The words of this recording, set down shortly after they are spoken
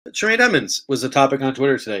Tremaine Edmunds was the topic on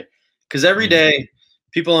Twitter today, because every day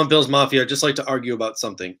people on Bills Mafia just like to argue about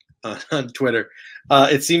something on Twitter.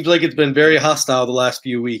 It seems like it's been very hostile the last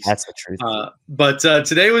few weeks. That's the truth. But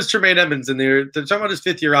today was Tremaine Edmunds, and they're talking about his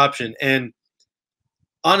 5th-year option. And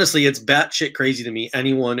honestly, it's batshit crazy to me,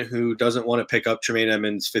 anyone who doesn't want to pick up Tremaine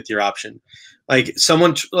Edmunds' 5th-year option. Like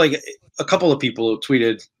a couple of people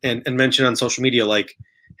tweeted and mentioned on social media, like,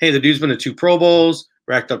 hey, the dude's been to 2 Pro Bowls,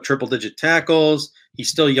 racked up triple-digit tackles. He's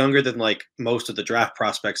still younger than like most of the draft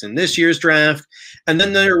prospects in this year's draft. And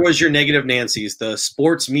then there was your negative Nancy's, the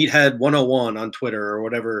Sports Meathead 101 on Twitter or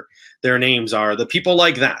whatever their names are. The people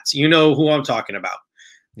like that. You know who I'm talking about.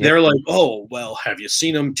 Yep. They're like, oh, well, have you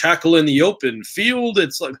seen him tackle in the open field?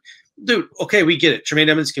 It's like, dude, okay, we get it. Tremaine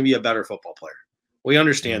Edmunds can be a better football player. We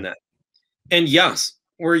understand that. And yes,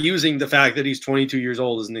 we're using the fact that he's 22 years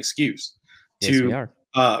old as an excuse to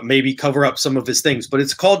maybe cover up some of his things. But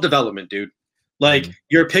it's called development, dude. Like,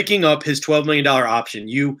 you're picking up his $12 million option.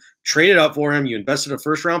 You traded up for him. You invested a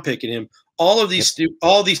first-round pick in him. All of these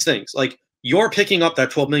things. Like, you're picking up that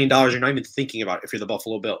 $12 million. You're not even thinking about it if you're the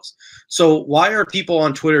Buffalo Bills. So why are people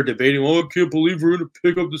on Twitter debating, oh, I can't believe we're going to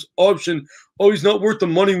pick up this option. Oh, he's not worth the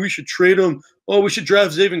money. We should trade him. Oh, we should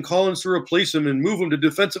draft Zaven Collins to replace him and move him to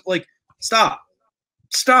defensive. Like, stop.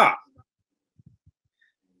 Stop.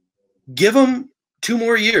 Give him 2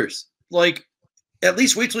 more years. Like, at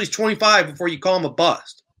least wait till he's 25 before you call him a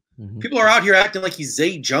bust. People are out here acting like he's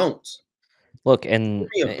Zay Jones. Look, and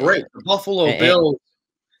a break. The Buffalo Bills.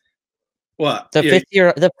 What? The 5th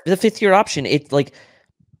year, the 5th year option. It's like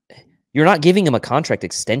you're not giving him a contract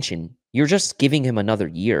extension. You're just giving him another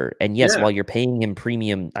year. And yes, while you're paying him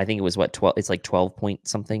premium, I think it was what 12. It's like 12 point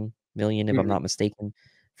something million, if I'm not mistaken,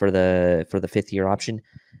 for the 5th year option.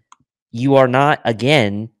 You are not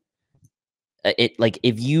again.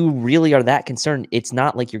 If you really are that concerned, it's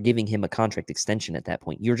not like you're giving him a contract extension at that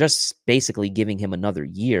point. You're just basically giving him another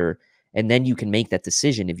year, and then you can make that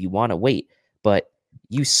decision if you want to wait. But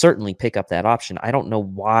you certainly pick up that option. I don't know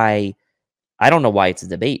why it's a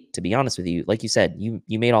debate, to be honest with you. Like you said,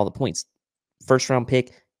 you made all the points. First round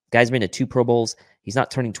pick, guy's been to 2 Pro Bowls. He's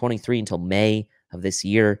not turning 23 until May of this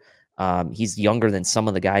year. He's younger than some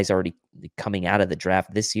of the guys already coming out of the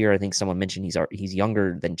draft this year. I think someone mentioned he's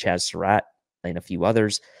younger than Chaz Surratt and a few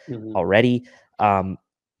others already.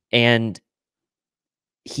 And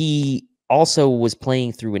he also was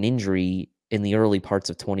playing through an injury in the early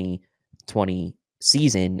parts of 2020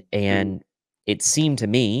 season. And it seemed to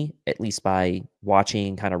me, at least by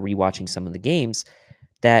kind of rewatching some of the games,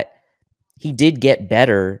 that he did get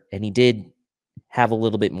better and he did have a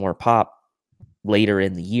little bit more pop later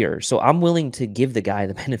in the year. So I'm willing to give the guy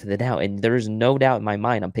the benefit of the doubt. And there's no doubt in my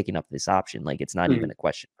mind I'm picking up this option. Like, it's not even a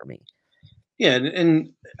question for me. Yeah,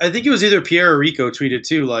 and I think it was either Pierre or Rico tweeted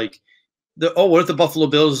too, like, what if the Buffalo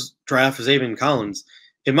Bills draft Zaven Collins?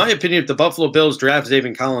 In my opinion, if the Buffalo Bills draft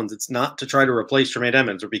Zaven Collins, it's not to try to replace Tremaine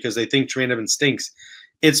Edmunds or because they think Tremaine Edmunds stinks.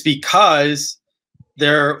 It's because they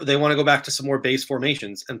want to go back to some more base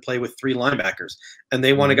formations and play with 3 linebackers, and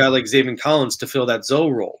they want a guy like Zaven Collins to fill that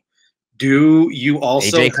Zoe role. Do you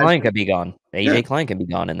also AJ Klein could be gone? AJ Klein can be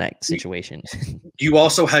gone in that situation. You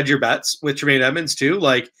also had your bets with Tremaine Edmunds too.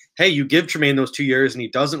 Like, hey, you give Tremaine those 2 years and he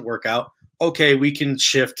doesn't work out. Okay, we can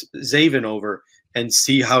shift Zaven over and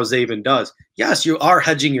see how Zaven does. Yes, you are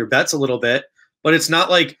hedging your bets a little bit, but it's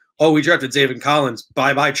not like, oh, we drafted Zaven Collins,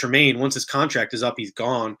 bye-bye Tremaine. Once his contract is up, he's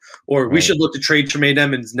gone. Or we should look to trade Tremaine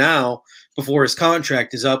Edmunds now before his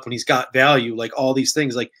contract is up when he's got value, like all these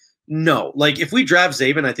things. Like, no. Like, if we draft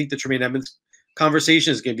Zaven, I think the Tremaine Edmunds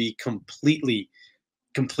conversation is going to be completely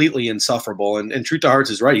insufferable. And Truth to Hearts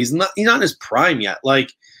is right. He's not in his prime yet.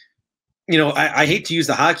 Like, you know, I hate to use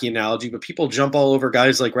the hockey analogy, but people jump all over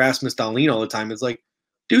guys like Rasmus Dahlin all the time. It's like,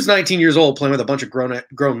 dude's 19 years old playing with a bunch of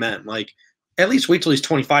grown men. Like, at least wait till he's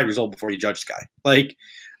 25 years old before you judge this guy. Like,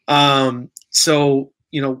 so,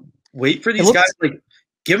 you know, wait for these guys. Like,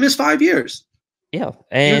 give him his 5 years. Yeah.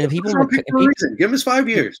 And give him his 5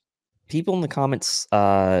 years. People in the comments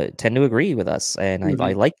tend to agree with us, and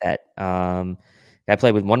I like that. I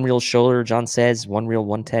played with one real shoulder, John says, one real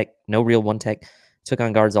one tech, no real one tech. Took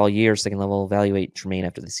on guards all year, second level, evaluate Tremaine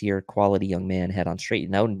after this year. Quality young man, head on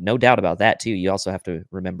straight. No doubt about that, too. You also have to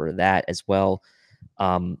remember that as well.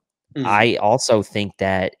 I also think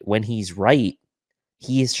that when he's right,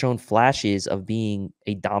 he has shown flashes of being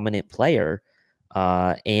a dominant player.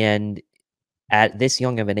 And at this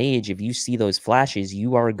young of an age, if you see those flashes,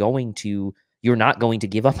 you're not going to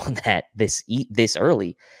give up on that this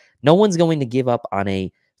early. No one's going to give up on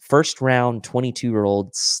a first round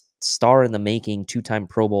 22-year-old star in the making, 2-time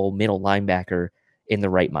Pro Bowl middle linebacker in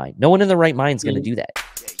the right mind. No one in the right mind is going to do that.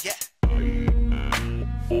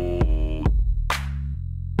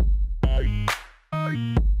 Bye.